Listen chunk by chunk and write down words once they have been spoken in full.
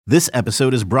This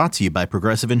episode is brought to you by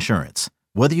Progressive Insurance.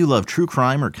 Whether you love true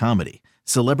crime or comedy,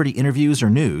 celebrity interviews or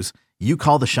news, you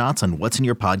call the shots on what's in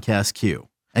your podcast queue.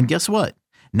 And guess what?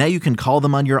 Now you can call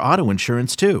them on your auto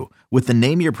insurance too with the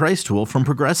Name Your Price tool from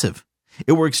Progressive.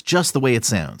 It works just the way it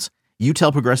sounds. You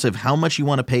tell Progressive how much you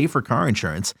want to pay for car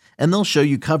insurance, and they'll show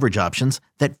you coverage options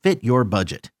that fit your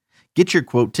budget. Get your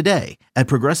quote today at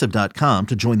Progressive.com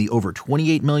to join the over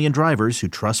 28 million drivers who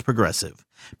trust Progressive.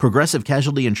 Progressive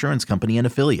Casualty Insurance Company and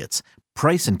Affiliates.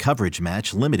 Price and coverage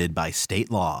match limited by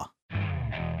state law.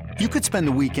 You could spend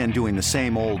the weekend doing the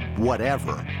same old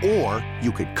whatever, or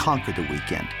you could conquer the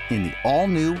weekend in the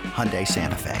all-new Hyundai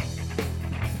Santa Fe.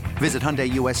 Visit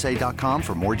HyundaiUSA.com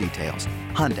for more details.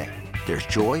 Hyundai, there's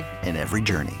joy in every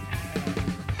journey.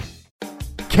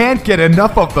 Can't get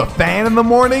enough of the fan in the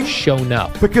morning? Shown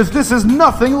up. Because this is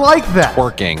nothing like that.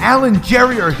 Working. Al and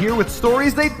Jerry are here with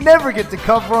stories they'd never get to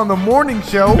cover on the morning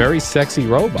show. Very sexy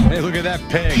robot. Hey, look at that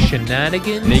pig.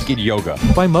 Shenanigans. Naked yoga.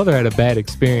 My mother had a bad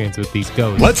experience with these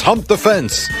ghosts. Let's hump the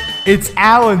fence. It's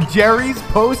Al and Jerry's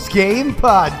post-game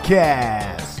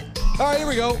podcast. All right, here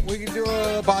we go. We can do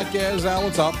a podcast. Al,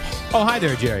 what's up? Oh, hi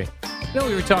there, Jerry. You know,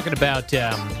 we were talking about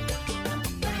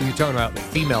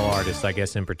female artists, I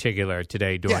guess, in particular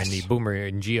today during the Boomer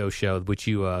and Geo show, which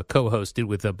you co-hosted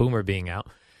with Boomer being out.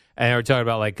 And we were talking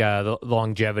about like the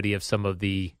longevity of some of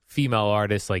the female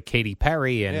artists like Katy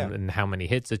Perry and how many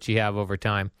hits that she have over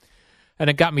time.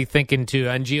 And it got me thinking too.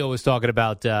 And Geo was talking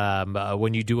about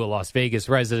when you do a Las Vegas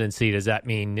residency, does that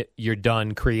mean you're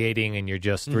done creating and you're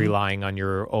just relying on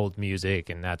your old music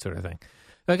and that sort of thing?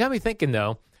 It got me thinking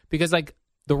though, because like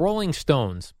the Rolling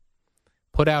Stones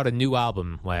put out a new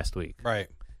album last week. Right.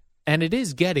 And it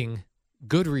is getting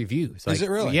good reviews. Is it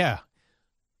really? Yeah.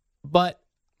 But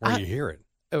where do you hear it?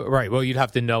 Right. Well, you'd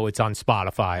have to know it's on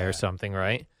Spotify or something,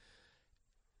 right?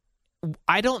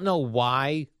 I don't know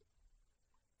why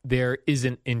there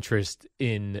isn't interest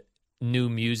in new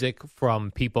music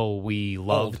from people we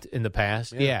loved in the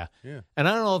past. Yeah. And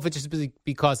I don't know if it's just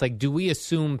because, like, do we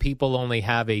assume people only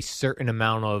have a certain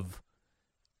amount of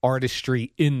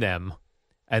artistry in them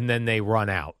and then they run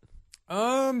out?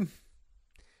 I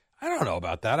don't know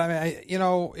about that. I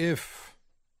mean, if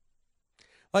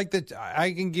like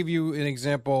I can give you an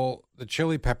example. The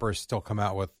Chili Peppers still come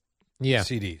out with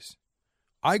CDs.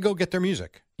 I go get their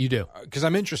music. You do? Because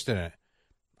I'm interested in it.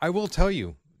 I will tell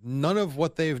you, none of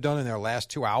what they've done in their last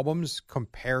two albums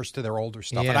compares to their older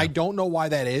stuff. Yeah. And I don't know why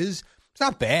that is. It's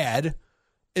not bad.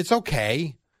 It's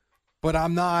okay. But I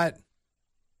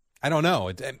don't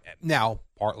know. Now,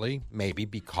 partly, maybe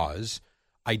because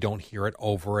I don't hear it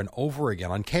over and over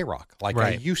again on K-Rock like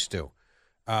I used to.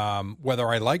 Whether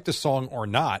I like the song or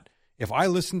not, if I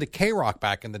listened to K-Rock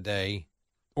back in the day,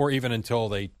 or even until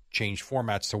they changed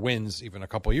formats to Wins even a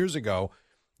couple years ago,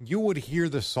 you would hear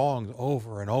the songs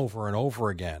over and over and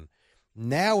over again.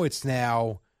 Now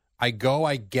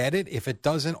I get it. If it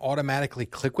doesn't automatically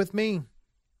click with me,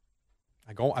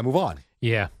 I move on.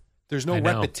 Yeah. There's no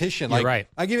repetition. You're like, right.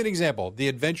 I'll give you an example. The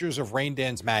Adventures of Rain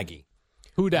Dance Maggie.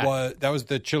 Who dat? That was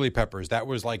the Chili Peppers. That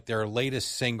was like their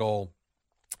latest single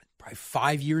probably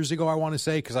 5 years ago, I want to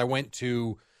say, because I went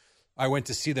to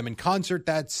see them in concert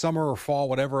that summer or fall,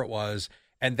 whatever it was,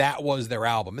 and that was their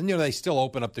album. And, they still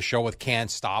open up the show with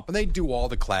Can't Stop, and they do all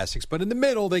the classics. But in the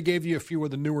middle, they gave you a few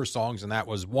of the newer songs, and that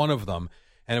was one of them.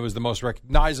 And it was the most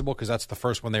recognizable because that's the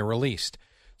first one they released.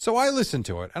 So I listened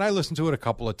to it, and I listened to it a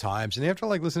couple of times. And after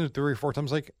listening to it 3 or 4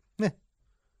 times, meh.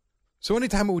 So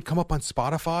anytime it would come up on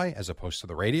Spotify as opposed to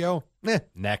the radio,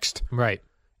 next. Right.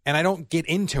 And I don't get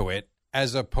into it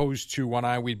as opposed to when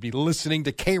I would be listening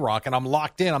to K-Rock and I'm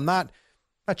locked in. I'm not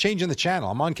changing the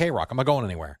channel. I'm on K-Rock. I'm not going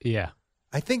anywhere. Yeah.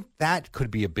 I think that could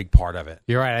be a big part of it.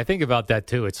 You're right. I think about that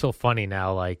too. It's so funny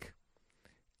now, like,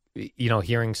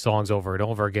 hearing songs over and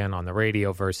over again on the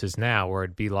radio versus now where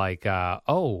it'd be like,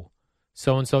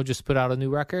 so-and-so just put out a new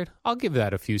record. I'll give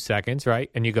that a few seconds,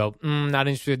 right? And you go, not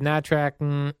interested in that track.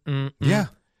 Yeah,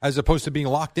 as opposed to being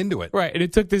locked into it. Right, and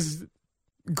it took this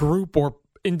group or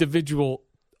individual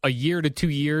a year to 2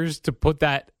 years to put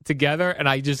that together, and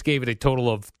I just gave it a total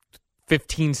of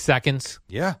 15 seconds.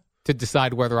 Yeah. To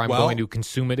decide whether I'm going to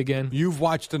consume it again. You've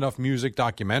watched enough music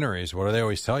documentaries. What do they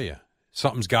always tell you?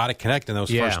 Something's got to connect in those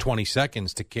first 20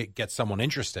 seconds to get someone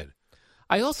interested.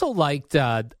 I also liked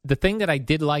the thing that I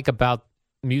did like about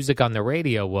music on the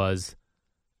radio was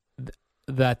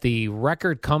that the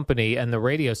record company and the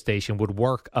radio station would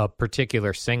work a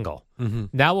particular single. Mm-hmm.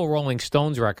 Now a Rolling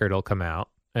Stones record will come out,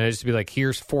 and it'll just be like,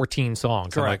 here's 14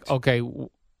 songs. Correct. I'm like, okay,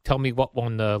 tell me what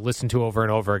one to listen to over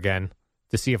and over again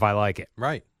to see if I like it.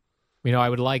 Right. I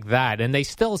would like that. And they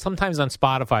still, sometimes on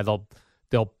Spotify,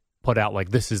 they'll put out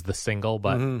like, this is the single,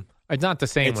 but It's not the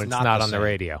same when it's not on the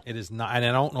radio. It is not, and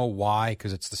I don't know why,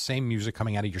 because it's the same music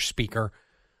coming out of your speaker.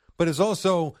 But it's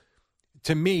also,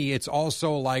 to me, it's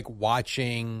also like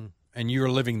watching, and you're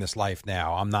living this life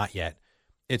now, I'm not yet.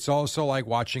 It's also like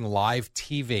watching live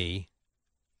TV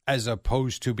as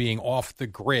opposed to being off the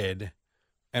grid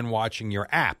and watching your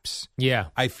apps. Yeah.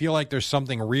 I feel like there's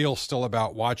something real still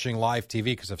about watching live TV,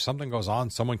 because if something goes on,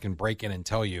 someone can break in and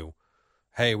tell you,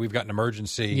 hey, we've got an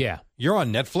emergency. Yeah. You're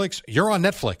on Netflix? You're on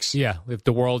Netflix. Yeah. If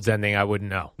the world's ending, I wouldn't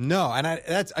know. No, and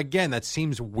that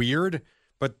seems weird,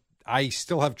 but I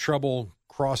still have trouble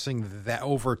crossing that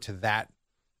over to that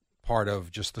part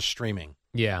of just the streaming.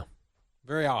 Yeah.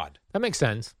 Very odd. That makes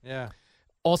sense. Yeah.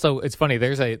 Also, it's funny.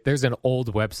 There's an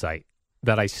old website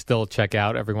that I still check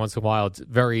out every once in a while. It's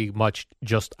very much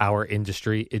just our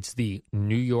industry. It's the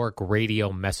New York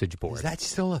Radio Message Board. Is that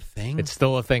still a thing? It's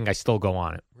still a thing. I still go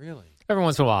on it. Really? Every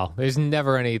once in a while. There's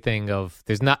never anything of,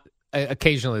 there's not,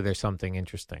 occasionally there's something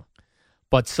interesting.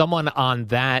 But someone on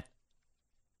that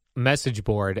message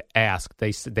board asked,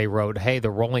 they wrote, hey, the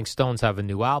Rolling Stones have a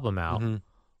new album out. Mm-hmm.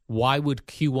 Why would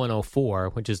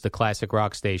Q104, which is the classic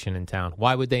rock station in town,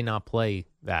 why would they not play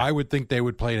that? I would think they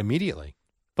would play it immediately.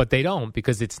 But they don't,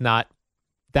 because it's not,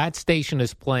 that station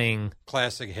is playing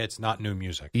classic hits, not new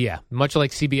music. Yeah, much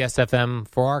like CBS FM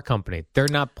for our company. They're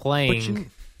not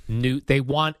playing new. They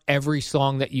want every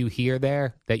song that you hear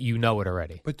there that you know it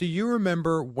already. But do you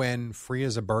remember when Free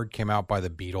as a Bird came out by the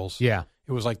Beatles? Yeah.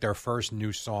 It was like their first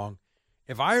new song.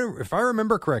 If I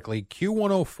remember correctly,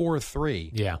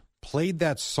 Q1043 played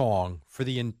that song for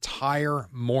the entire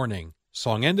morning.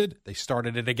 Song ended, they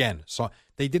started it again. So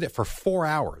they did it for 4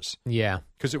 hours. Yeah.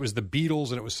 Because it was the Beatles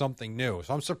and it was something new.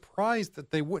 So I'm surprised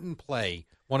that they wouldn't play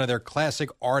one of their classic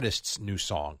artists' new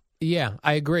song. Yeah,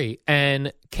 I agree.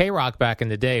 And K-Rock back in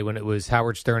the day, when it was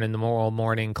Howard Stern in the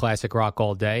morning, classic rock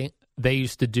all day, they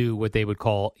used to do what they would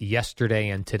call yesterday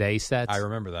and today sets. I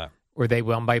remember that. Where they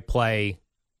might play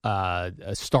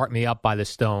Start Me Up by the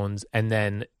Stones and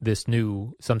then this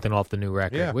new, something off the new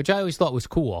record, which I always thought was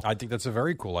cool. I think that's a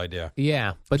very cool idea.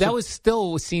 Yeah, but that was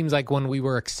still, seems like when we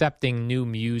were accepting new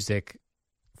music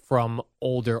from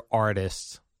older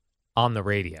artists on the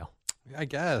radio. I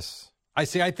guess. I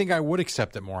think I would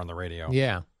accept it more on the radio.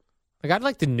 Yeah. Like, I'd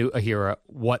like to hear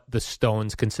what the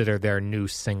Stones consider their new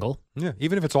single. Yeah,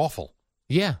 even if it's awful.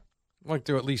 Yeah. I'd like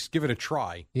to at least give it a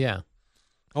try. Yeah.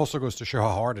 Also goes to show how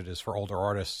hard it is for older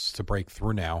artists to break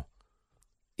through now.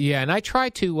 Yeah, and I try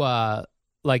to,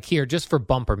 like here, just for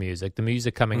bumper music, the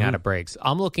music coming out of breaks,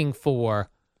 I'm looking for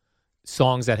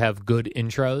songs that have good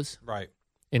intros. Right.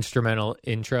 Instrumental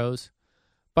intros.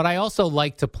 But I also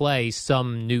like to play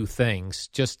some new things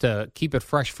just to keep it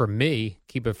fresh for me,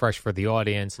 keep it fresh for the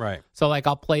audience. Right. So, like,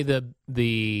 I'll play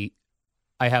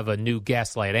I have a new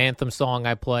Gaslight Anthem song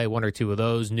I play, one or two of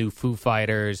those, new Foo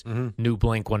Fighters, new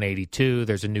Blink-182,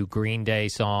 there's a new Green Day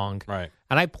song. Right.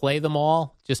 And I play them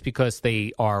all just because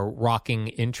they are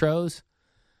rocking intros.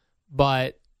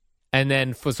 And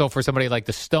then for somebody like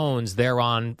the Stones, they're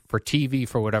on for TV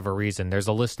for whatever reason. There's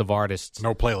a list of artists.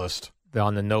 No playlist. They're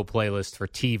on the no playlist for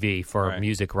TV for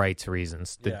music rights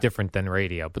reasons, different than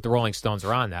radio. But the Rolling Stones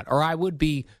are on that. Or I would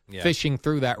be fishing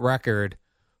through that record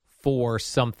for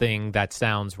something that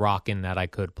sounds rockin' that I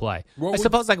could play. I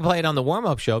suppose I could play it on the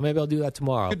warm-up show. Maybe I'll do that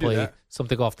tomorrow. I'll play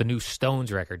something off the new Stones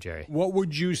record, Jerry. What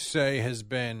would you say has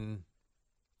been,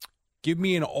 give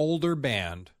me an older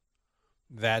band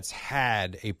that's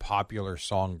had a popular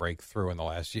song breakthrough in the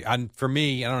last year. And for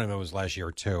me, I don't know if it was last year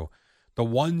or two. The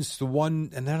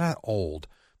one, and they're not old,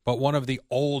 but one of the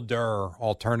older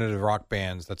alternative rock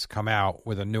bands that's come out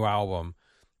with a new album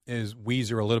is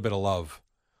Weezer, A Little Bit of Love.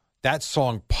 That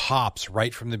song pops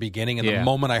right from the beginning, and the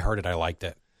moment I heard it, I liked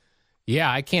it. Yeah,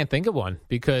 I can't think of one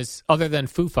because other than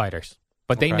Foo Fighters,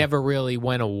 but they never really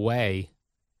went away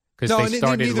because they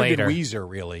started neither later. Did Weezer,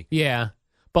 really. Yeah,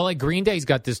 but like Green Day's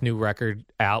got this new record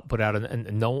out, put out,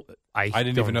 and no, I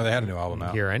didn't even know they had a new album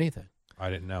out. Hear anything? I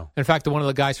didn't know. In fact, one of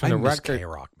the guys from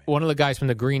K-Rock, man. one of the guys from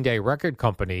the Green Day record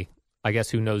company, I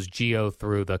guess, who knows Gio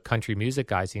through the country music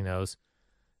guys he knows,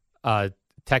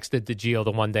 texted to Gio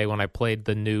the one day when I played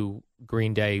the new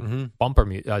Green Day bumper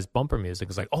music.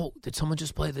 It's like, oh, did someone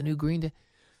just play the new Green Day?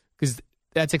 Because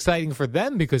that's exciting for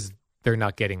them because they're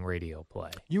not getting radio play.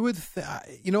 You would,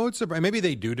 it's maybe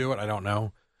they do it. I don't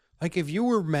know. Like if you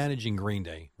were managing Green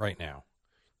Day right now,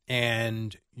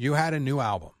 and you had a new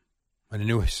album and a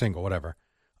new single, whatever,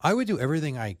 I would do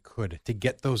everything I could to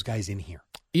get those guys in here.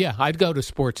 Yeah, I'd go to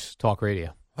sports talk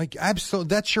radio. Like, absolutely,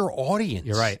 that's your audience.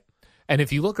 You're right. And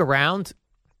if you look around,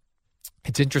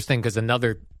 it's interesting because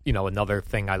another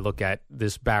thing I look at,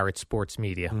 this Barrett Sports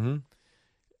Media,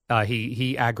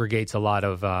 he aggregates a lot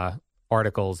of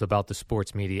articles about the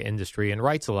sports media industry and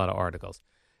writes a lot of articles.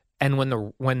 And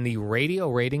when the radio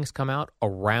ratings come out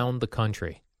around the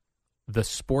country, the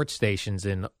sports stations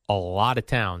in a lot of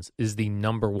towns is the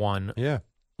number one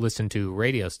listened to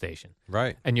radio station.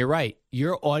 Right. And you're right.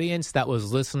 Your audience that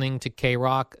was listening to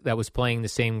K-Rock, that was playing the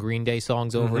same Green Day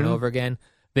songs over and over again,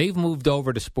 they've moved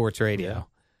over to sports radio. Yeah.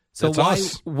 So That's why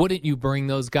us. wouldn't you bring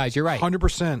those guys? You're right.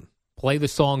 100%. Play the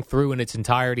song through in its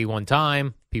entirety one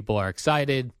time. People are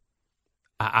excited.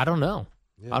 I don't know.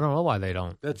 Yeah. I don't know why they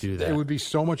don't do that. It would be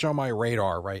so much on my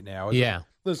radar right now.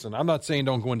 Listen, I'm not saying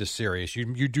don't go into Sirius.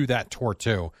 You do that tour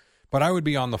too. But I would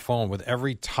be on the phone with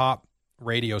every top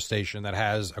radio station that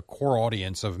has a core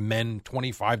audience of men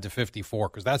 25 to 54,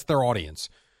 because that's their audience,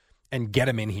 and get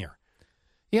them in here.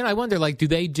 Yeah, and I wonder, like, do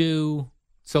they do,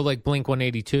 so like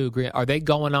Blink-182, are they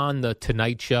going on the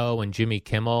Tonight Show and Jimmy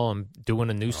Kimmel and doing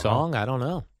a new song? I don't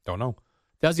know. Don't know.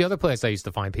 That's the other place I used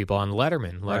to find people, on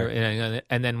Letterman. Right.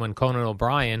 And then when Conan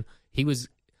O'Brien was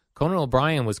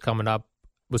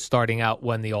starting out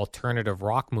when the alternative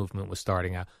rock movement was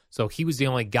starting out. So he was the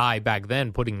only guy back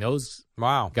then putting those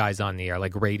guys on the air,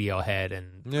 like Radiohead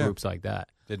and groups like that.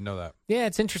 Didn't know that. Yeah,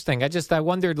 it's interesting. I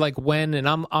wondered like when, and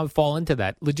I'll fall into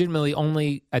that. Legitimately,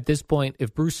 only at this point,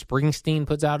 if Bruce Springsteen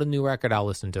puts out a new record, I'll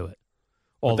listen to it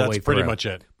all the way through. That's pretty much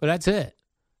it. But that's it.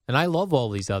 And I love all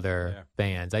these other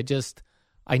bands.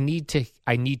 I need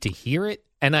to hear it,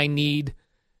 and I need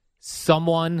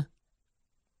someone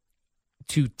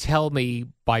to tell me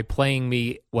by playing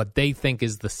me what they think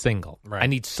is the single. Right. I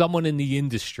need someone in the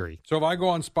industry. So if I go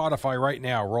on Spotify right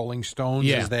now, Rolling Stones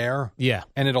is there. Yeah.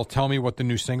 And it'll tell me what the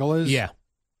new single is. Yeah.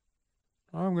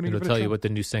 I'm going to It'll give it a tell try. you what the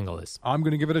new single is. I'm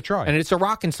going to give it a try. And it's a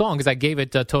rocking song because I gave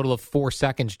it a total of 4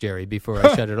 seconds, Jerry, before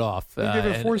I shut it off. You gave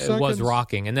it 4 It seconds? was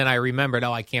rocking. And then I remembered,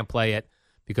 I can't play it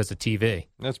because of TV.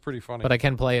 That's pretty funny. But I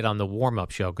can play it on the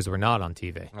warm-up show because we're not on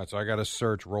TV. All right, so I got to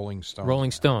search Rolling Stones.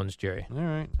 Rolling Stones, Jerry. All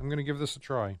right. I'm going to give this a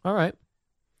try. All right.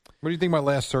 What do you think my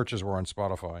last searches were on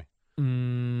Spotify?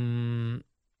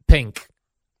 Pink.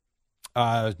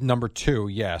 Number 2,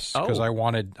 yes, because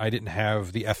Oh. I didn't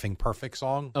have the effing perfect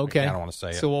song. Okay. I don't want to say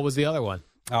it. So what was the other one?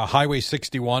 Highway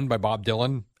 61 by Bob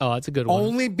Dylan. Oh, that's a good one.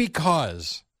 Only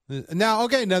because now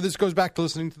this goes back to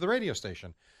listening to the radio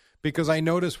station, because I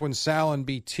noticed when Sal and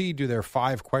BT do their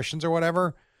 5 questions or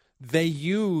whatever, they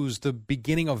use the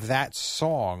beginning of that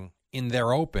song in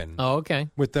their open. Oh, okay.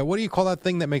 With the, what do you call that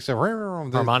thing that makes a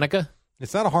Harmonica?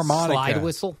 It's not a harmonica. Slide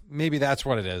whistle? Maybe that's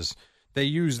what it is. They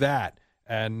use that.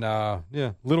 And,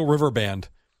 Little River Band.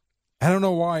 I don't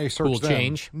know why I searched Cool them.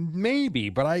 Change? Maybe,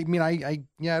 but I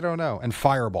don't know. And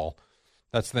Fireball.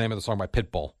 That's the name of the song by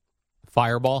Pitbull.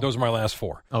 Fireball? Those are my last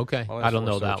 4. Okay. My last I don't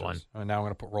 4 know that searches. one. And now I'm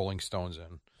going to put Rolling Stones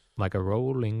in. Like a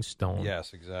Rolling Stone.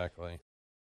 Yes, exactly.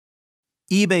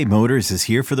 eBay Motors is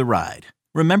here for the ride.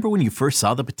 Remember when you first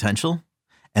saw the potential?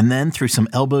 And then through some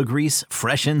elbow grease,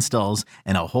 fresh installs,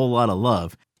 and a whole lot of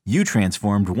love, you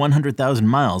transformed 100,000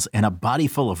 miles and a body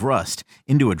full of rust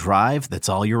into a drive that's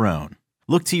all your own.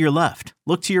 Look to your left.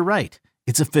 Look to your right.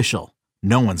 It's official.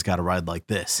 No one's got a ride like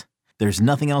this. There's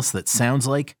nothing else that sounds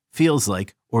like, feels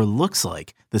like, or looks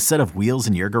like the set of wheels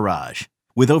in your garage.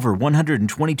 With over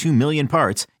 122 million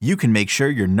parts, you can make sure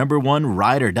your number one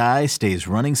ride or die stays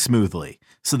running smoothly.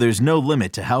 So there's no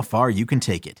limit to how far you can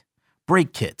take it.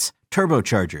 Brake kits,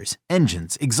 turbochargers,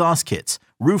 engines, exhaust kits,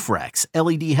 roof racks,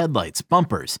 LED headlights,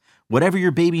 bumpers, whatever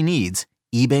your baby needs,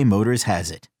 eBay Motors has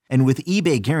it. And with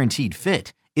eBay Guaranteed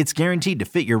Fit, it's guaranteed to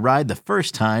fit your ride the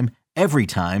first time, every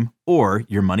time, or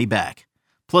your money back.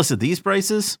 Plus at these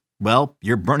prices, well,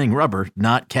 you're burning rubber,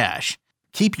 not cash.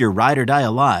 Keep your ride or die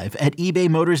alive at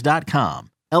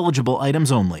ebaymotors.com. Eligible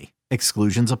items only.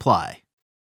 Exclusions apply.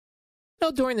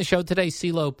 During the show today,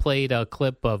 CeeLo played a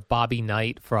clip of Bobby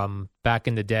Knight from back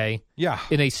in the day. Yeah.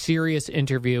 In a serious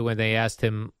interview when they asked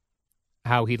him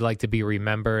how he'd like to be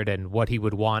remembered and what he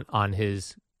would want on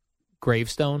his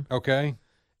gravestone. Okay.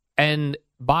 And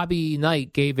Bobby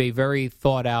Knight gave a very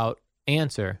thought-out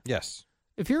answer. Yes.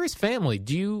 If you're his family,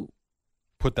 do you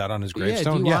Put that on his Yeah,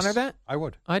 gravestone? do you Yes, honor that? I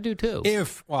would. I do too.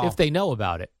 If they know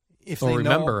about it. If or they know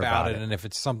remember about about it, it. and if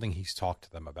it's something he's talked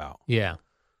to them about. Yeah.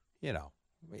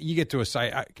 You get to a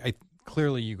site.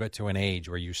 Clearly, you get to an age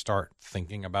where you start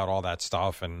thinking about all that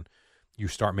stuff, and you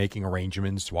start making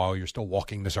arrangements while you're still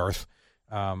walking this earth.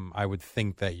 I would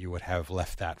think that you would have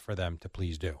left that for them to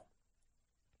please do.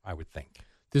 I would think.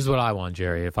 This is what I want,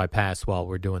 Jerry, if I pass while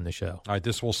we're doing the show. All right,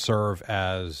 this will serve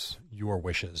as your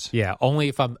wishes. Yeah, only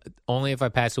if I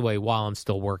pass away while I'm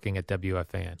still working at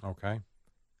WFAN. Okay.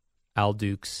 Al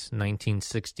Dukes,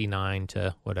 1969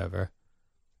 to whatever.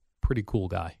 Pretty cool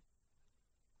guy.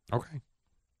 Okay.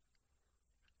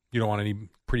 You don't want any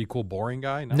pretty cool, boring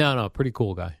guy? No, pretty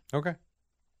cool guy. Okay.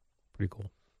 Pretty cool.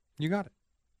 You got it.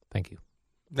 Thank you.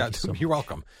 You're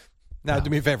welcome. Now, do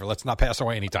me a favor. Let's not pass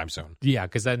away anytime soon. Yeah,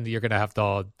 because then you're going to have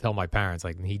to tell my parents,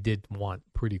 like, he did want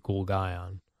pretty cool guy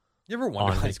on, You ever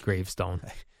wonder, on his gravestone.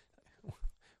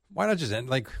 Why not just end?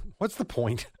 Like, what's the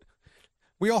point?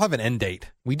 We all have an end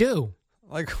date. We do.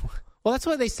 Like, well, that's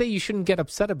why they say you shouldn't get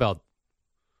upset about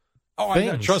I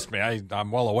know, trust me,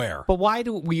 I'm well aware. But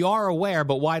we are aware,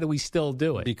 but why do we still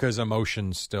do it? Because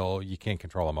emotions still, you can't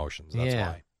control emotions. That's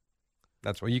why.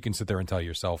 That's why you can sit there and tell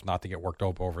yourself not to get worked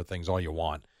up over things all you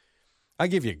want. I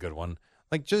give you a good one.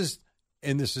 Like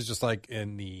and this is just like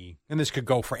and this could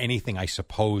go for anything, I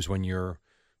suppose, when you're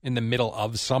in the middle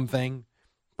of something.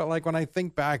 But like when I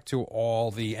think back to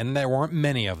and there weren't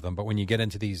many of them, but when you get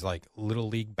into these like little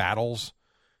league battles,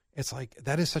 it's like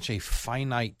that is such a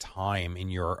finite time in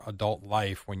your adult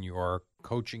life when you are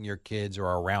coaching your kids or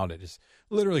around it. It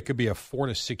literally could be a 4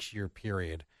 to 6 year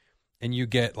period. And you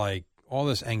get like all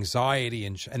this anxiety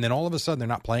and then all of a sudden they're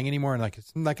not playing anymore and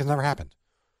it's never happened.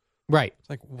 Right. It's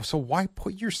like, so why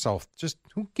put yourself,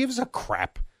 who gives a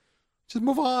crap? Just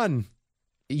move on.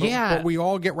 Yeah. But we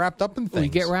all get wrapped up in things. We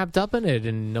get wrapped up in it.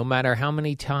 And no matter how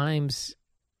many times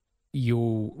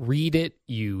you read it,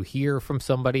 you hear from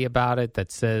somebody about it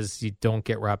that says you don't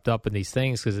get wrapped up in these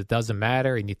things because it doesn't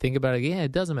matter. And you think about it,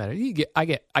 it doesn't matter.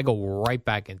 I go right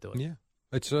back into it. Yeah.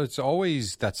 It's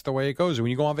always, that's the way it goes. When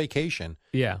you go on vacation,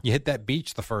 you hit that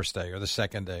beach the first day or the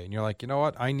second day, and you're like, you know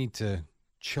what? I need to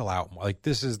chill out more. Like,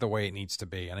 this is the way it needs to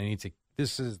be. And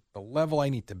this is the level I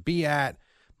need to be at.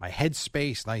 My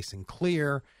headspace nice and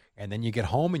clear. And then you get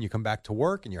home and you come back to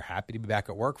work and you're happy to be back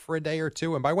at work for a day or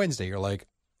two. And by Wednesday, you're like,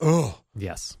 ugh.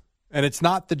 Yes. And it's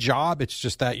not the job. It's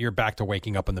just that you're back to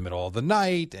waking up in the middle of the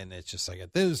night. And it's just, I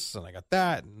got this and I got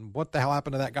that. And what the hell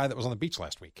happened to that guy that was on the beach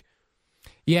last week?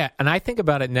 Yeah. And I think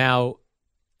about it now.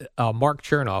 Mark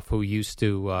Chernoff, who used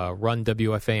to run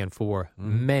WFAN for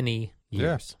many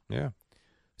years. Yeah.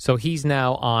 So he's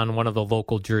now on one of the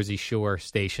local Jersey Shore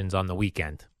stations on the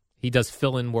weekend. He does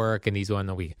fill-in work, and he's on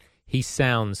the weekend. He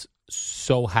sounds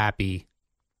so happy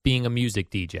being a music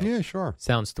DJ. Yeah, sure.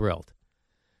 Sounds thrilled.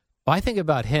 Well, I think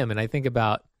about him, and I think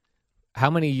about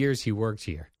how many years he worked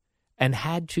here and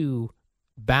had to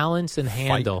balance and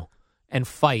handle and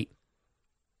fight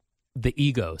the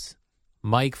egos.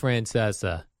 Mike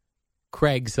Francesa,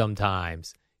 Craig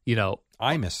sometimes,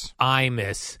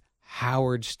 Imus,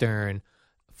 Howard Stern,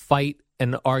 fight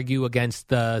and argue against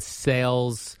the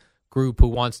sales group who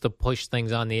wants to push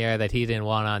things on the air that he didn't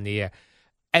want on the air.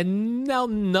 And now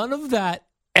none of that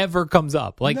ever comes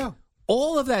up. Like,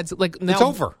 all of that's like, now it's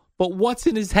over. But what's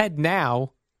in his head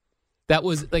now? That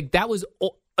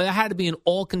had to be an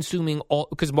all-consuming,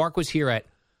 because Mark was here at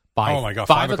 5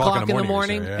 o'clock in the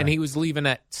morning, and he was leaving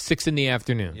at 6 in the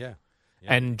afternoon. Yeah.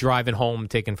 And driving home,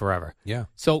 taking forever. Yeah.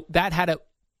 So that had to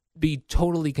be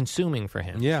totally consuming for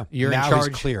him. Yeah. You're now in charge.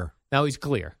 He's clear. Now he's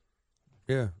clear.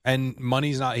 Yeah. And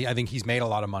money's not, I think he's made a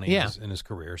lot of money Yeah. in his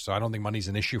career, so I don't think money's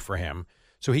an issue for him.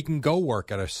 So he can go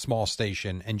work at a small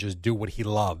station and just do what he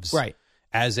loves. Right.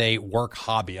 As a work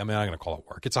hobby. I mean, I'm not going to call it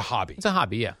work. It's a hobby. It's a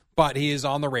hobby, yeah. But he is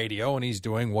on the radio and he's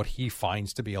doing what he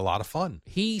finds to be a lot of fun.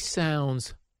 He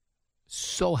sounds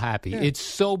so happy. Yeah. It's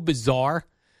so bizarre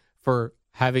for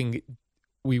having,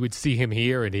 we would see him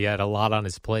here and he had a lot on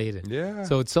his plate. And Yeah.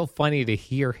 so it's so funny to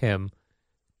hear him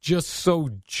just so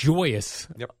joyous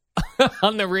Yep.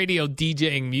 on the radio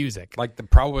DJing music.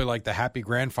 Probably like the happy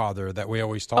grandfather that we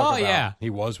always talk about. Yeah. He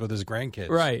was with his grandkids.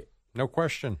 Right. No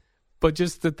question. But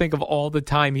just to think of all the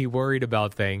time he worried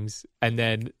about things and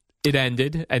then it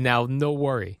ended and now no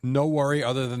worry. No worry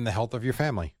other than the health of your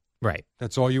family. Right.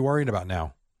 That's all you're worried about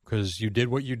now because you did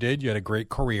what you did. You had a great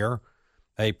career.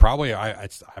 They probably,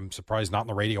 I'm surprised not in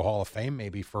the Radio Hall of Fame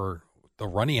maybe for the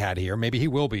run he had here. Maybe he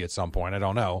will be at some point. I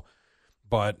don't know.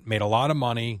 But made a lot of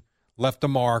money, left a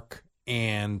mark,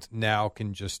 and now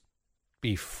can just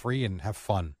be free and have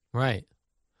fun. Right.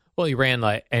 Well, he ran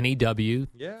like NEW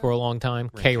for a long time,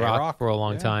 K-Rock for a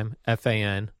long time,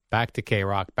 FAN, back to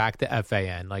K-Rock, back to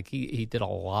FAN. Like he did a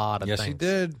lot of things. Yes, he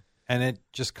did. And it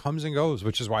just comes and goes,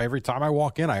 which is why every time I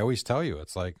walk in, I always tell you,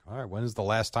 it's like, all right, when is the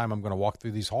last time I'm going to walk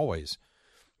through these hallways?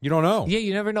 You don't know. Yeah,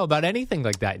 you never know about anything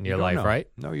like that in your life, right?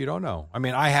 No, you don't know. I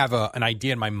mean, I have an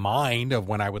idea in my mind of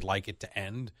when I would like it to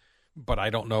end, but I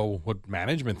don't know what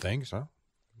management thinks. Huh?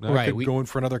 I could go in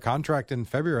for another contract in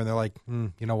February, and they're like,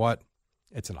 you know what?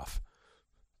 It's enough.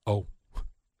 Oh,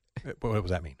 what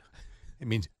does that mean? It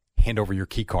means hand over your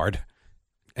key card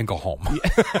and go home.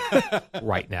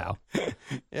 Right now.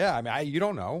 Yeah, I mean, you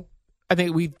don't know. I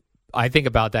think I think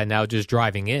about that now just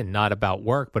driving in, not about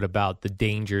work, but about the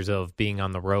dangers of being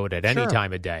on the road at any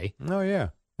time of day. Oh, yeah.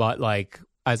 But like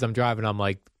as I'm driving, I'm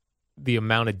like, the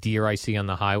amount of deer I see on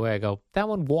the highway, I go, that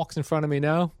one walks in front of me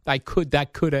now. That could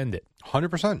end it.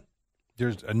 100%.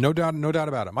 There's no doubt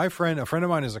about it. A friend of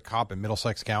mine is a cop in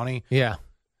Middlesex County. Yeah.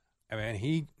 I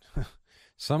mean,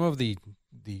 some of the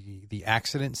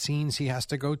accident scenes he has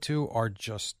to go to are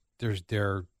just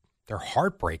they're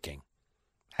heartbreaking.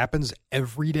 Happens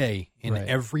every day in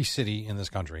every city in this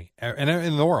country and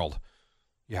in the world.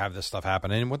 You have this stuff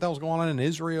happening. And what the hell's going on in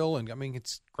Israel? And I mean,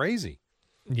 it's crazy.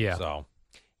 Yeah. So,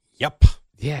 yep.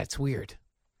 Yeah, it's weird.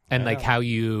 And like how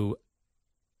you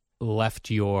left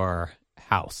your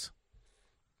house.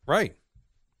 Right.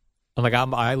 And like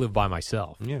I live by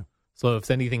myself. Yeah. So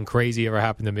if anything crazy ever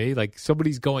happened to me, like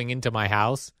somebody's going into my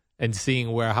house and seeing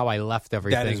how I left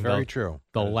everything. That is very true.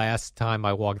 The last time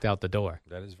I walked out the door.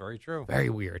 That is very true. Very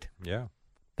weird. Yeah.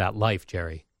 That life,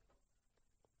 Jerry.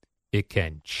 It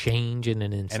can change in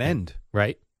an instant. An end.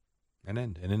 Right? An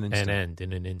end in an instant. An end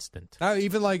in an instant.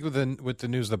 Even like with the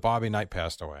news that Bobby Knight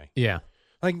passed away. Yeah.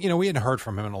 Like, we hadn't heard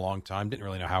from him in a long time. Didn't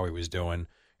really know how he was doing.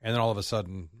 And then all of a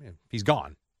sudden, he's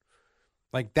gone.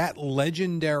 Like that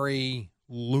legendary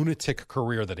lunatic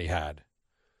career that he had.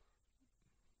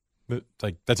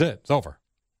 Like, that's it. It's over.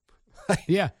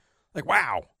 Yeah. Like,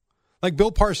 wow. Like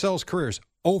Bill Parcells' career is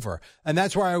over. And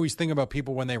that's why I always think about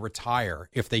people when they retire.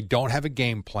 If they don't have a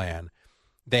game plan,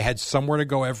 they had somewhere to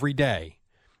go every day.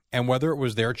 And whether it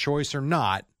was their choice or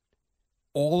not,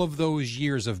 all of those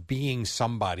years of being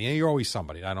somebody, and you're always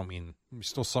somebody. I don't mean you're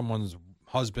still someone's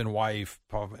husband, wife.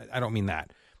 I don't mean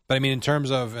that. But I mean in terms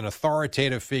of an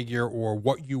authoritative figure or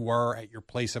what you were at your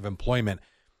place of employment,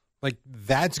 like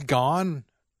that's gone.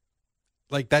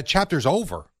 Like that chapter's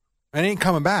over and it ain't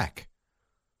coming back.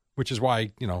 Which is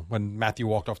why, when Matthew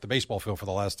walked off the baseball field for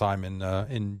the last time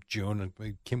in June,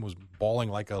 and Kim was bawling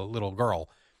like a little girl.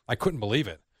 I couldn't believe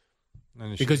it.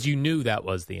 Because you knew that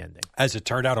was the ending. As it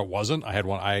turned out, it wasn't.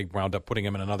 I wound up putting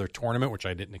him in another tournament, which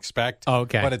I didn't expect.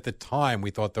 Okay. But at the time,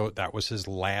 we thought that was his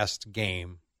last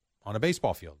game on a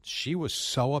baseball field. She was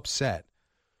so upset.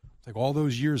 Like all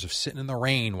those years of sitting in the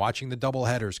rain, watching the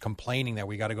doubleheaders, complaining that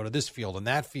we got to go to this field and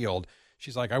that field.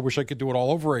 She's like, I wish I could do it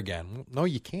all over again. Well, no,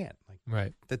 you can't. Like,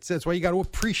 right. That's why you got to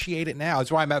appreciate it now.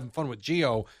 That's why I'm having fun with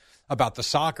Gio about the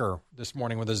soccer this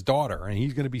morning with his daughter. And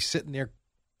he's going to be sitting there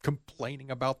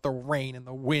complaining about the rain and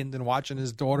the wind and watching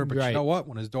his daughter. But you know what?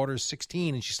 When his daughter's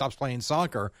 16 and she stops playing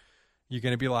soccer, you're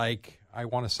going to be like, I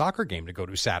want a soccer game to go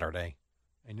to Saturday.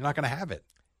 And you're not going to have it.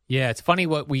 Yeah, it's funny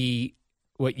what you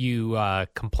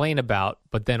complain about,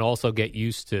 but then also get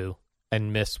used to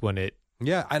and miss when it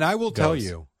Yeah, and I will tell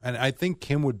you, and I think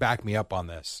Kim would back me up on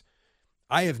this,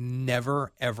 I have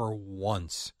never, ever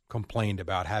once complained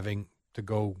about having to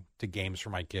go to games for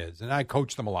my kids. And I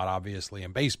coach them a lot, obviously,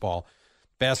 in baseball.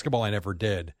 Basketball, I never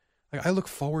did. Like, I look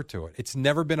forward to it. It's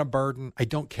never been a burden. I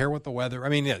don't care what the weather. I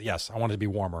mean, yes, I want it to be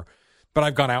warmer. But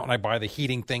I've gone out and I buy the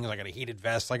heating things. I got a heated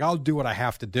vest. Like, I'll do what I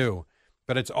have to do.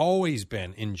 But it's always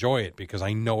been enjoy it because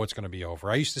I know it's going to be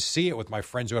over. I used to see it with my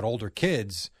friends who had older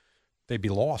kids. They'd be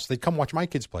lost. They'd come watch my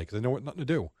kids play because they know what nothing to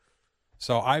do.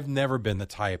 So I've never been the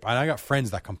type. And I got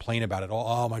friends that complain about it.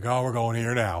 Oh, my God, we're going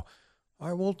here now. All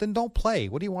right, well, then don't play.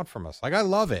 What do you want from us? Like, I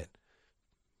love it.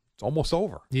 It's almost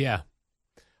over. Yeah.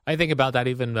 I think about that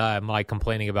even my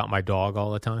complaining about my dog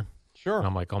all the time. Sure. And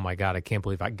I'm like, oh, my God, I can't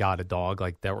believe I got a dog.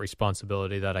 Like that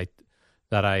responsibility that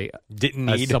I didn't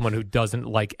need. As someone who doesn't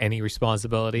like any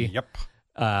responsibility. Yep.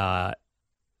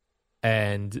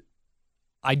 And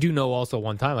I do know also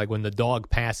one time, like when the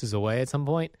dog passes away at some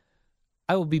point,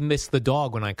 I will miss the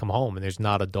dog when I come home and there's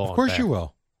not a dog. Of course there. you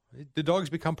will. The dogs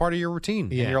become part of your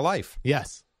routine in your life.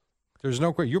 Yes. There's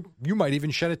no question. You might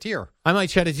even shed a tear. I might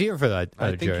shed a tear for that.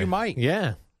 I think you might.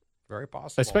 Yeah. Very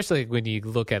possible. Especially when you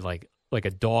look at like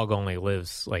a dog only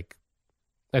lives like,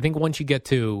 I think once you get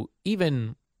to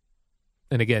even,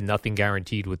 and again, nothing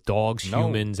guaranteed with dogs,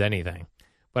 humans, anything.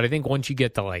 But I think once you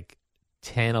get to like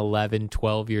 10, 11,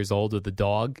 12 years old with the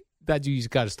dog, that you just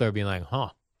got to start being like, huh.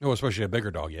 No, especially a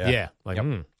bigger dog, yeah. Yeah. Like,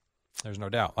 There's no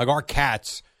doubt. Like our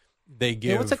cats, they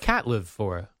give. Yeah, what's a cat live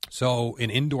for? So an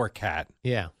indoor cat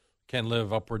can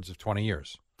live upwards of 20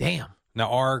 years. Damn.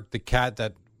 Now, the cat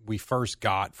that we first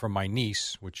got from my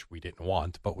niece, which we didn't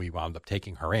want, but we wound up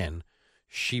taking her in,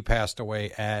 she passed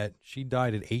away she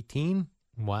died at 18.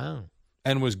 Wow.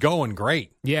 And was going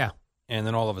great. Yeah. And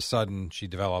then all of a sudden she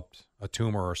developed a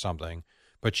tumor or something.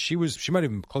 But she might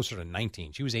have been closer to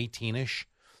 19. She was 18-ish.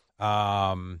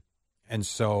 And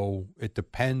so it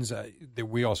depends.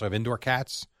 We also have indoor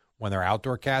cats. When they're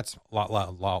outdoor cats,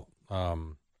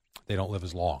 they they don't live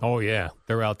as long. Oh, yeah.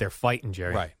 They're out there fighting,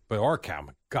 Jerry. Right. But our cat,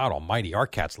 God almighty, our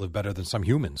cats live better than some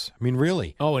humans. I mean,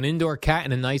 really. Oh, an indoor cat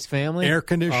in a nice family? Air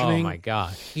conditioning. Oh, my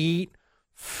God. Heat,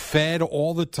 fed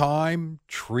all the time,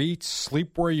 treats,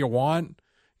 sleep where you want.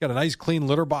 Got a nice clean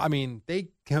litter box. I mean, they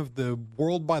have the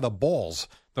world by the balls,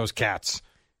 those cats.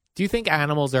 Do you think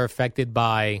animals are affected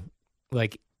by,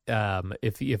 like,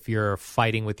 if you're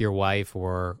fighting with your wife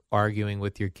or arguing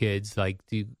with your kids? Like,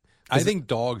 I think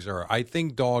dogs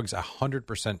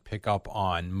 100% pick up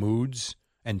on moods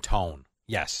and tone.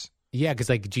 Yes. Yeah, because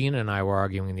like Gina and I were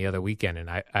arguing the other weekend,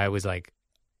 and I was like,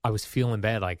 I was feeling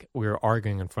bad, like we were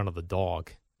arguing in front of the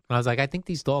dog. And I was like, I think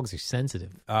these dogs are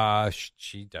sensitive.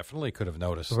 She definitely could have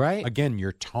noticed. Right. Again,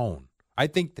 your tone. I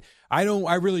think I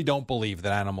really don't believe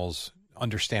that animals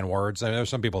understand words. I know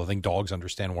some people think dogs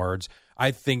understand words.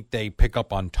 I think they pick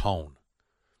up on tone.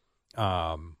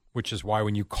 Which is why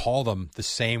when you call them the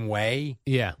same way,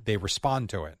 they respond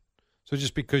to it. So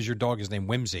just because your dog is named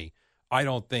Whimsy, I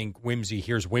don't think Whimsy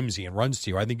hears Whimsy and runs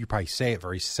to you. I think you probably say it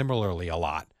very similarly a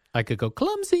lot. I could go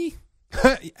clumsy.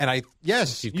 And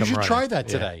you should try that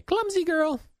today. Clumsy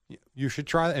girl. You should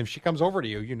try that. And if she comes over to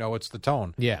you, you know it's the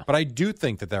tone. Yeah. But I do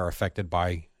think that they're affected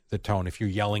by the tone. If you're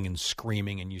yelling and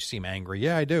screaming and you seem angry,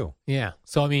 yeah, I do. Yeah.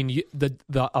 So I mean,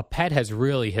 a pet has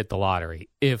really hit the lottery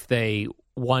if they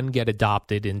get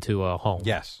adopted into a home.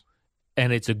 Yes.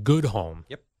 And it's a good home.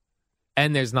 Yep.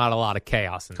 And there's not a lot of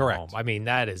chaos in Correct. the home. I mean,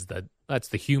 that's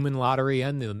the human lottery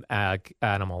and the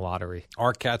animal lottery.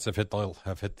 Our cats have hit the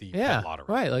pet lottery.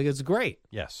 Right. Like, it's great.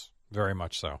 Yes, very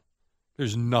much so.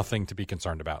 There's nothing to be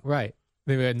concerned about. Right.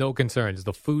 They had no concerns.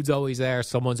 The food's always there.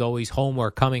 Someone's always home or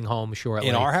coming home shortly.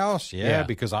 In our house, yeah,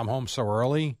 because I'm home so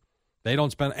early. They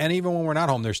don't spend, and even when we're not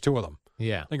home, there's two of them.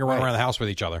 Yeah. They can run around the house with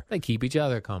each other. They keep each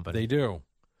other company. They do.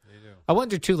 I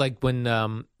wonder too, like when,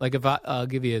 like if I'll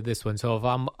give you this one. So if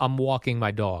I'm walking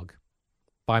my dog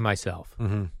by myself,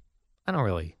 mm-hmm. I don't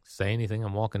really say anything.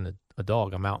 I'm walking a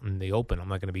dog. I'm out in the open. I'm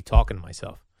not going to be talking to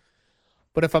myself.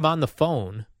 But if I'm on the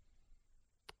phone,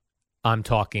 I'm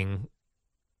talking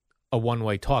a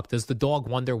one-way talk. Does the dog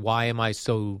wonder why am I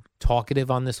so talkative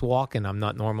on this walk and I'm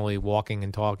not normally walking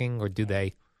and talking, or do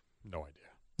they? No idea.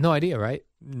 No idea, right?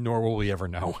 Nor will we ever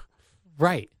know.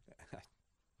 Right.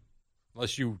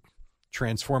 Unless you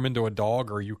transform into a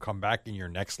dog or you come back in your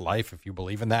next life, if you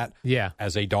believe in that. Yeah.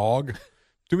 As a dog.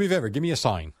 Do me a favor. Give me a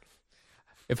sign.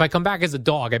 If I come back as a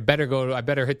dog, I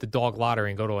better hit the dog lottery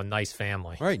and go to a nice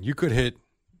family. Right. You could hit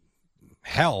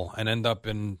hell and end up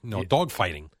in dog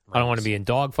fighting. I don't want to be in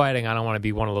dog fighting. I don't want to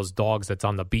be one of those dogs that's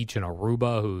on the beach in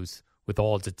Aruba who's with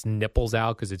all its nipples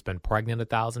out because it's been pregnant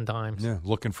 1,000 times. Yeah.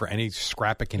 Looking for any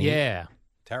scrap it can eat. Yeah.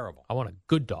 Terrible. I want a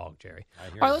good dog, Jerry.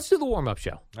 All right, let's do the warm-up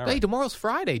show. All Hey, right. tomorrow's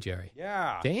Friday, Jerry.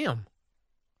 Yeah. Damn.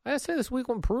 I say this week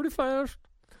went pretty fast.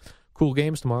 Cool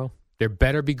games tomorrow. There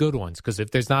better be good ones, because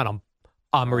if there's not,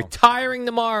 I'm retiring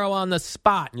tomorrow on the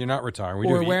spot. You're not retiring.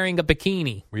 Or wearing a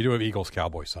bikini. We do have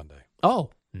Eagles-Cowboys Sunday.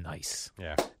 Oh, nice.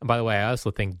 Yeah. And by the way, I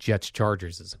also think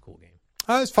Jets-Chargers is a cool game.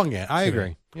 It's a fun game. I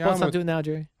agree. Yeah, Well, let's not do it now,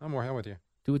 Jerry. I'm with you.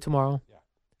 Do it tomorrow. Yeah.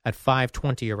 At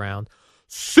 5:20 around.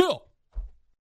 So.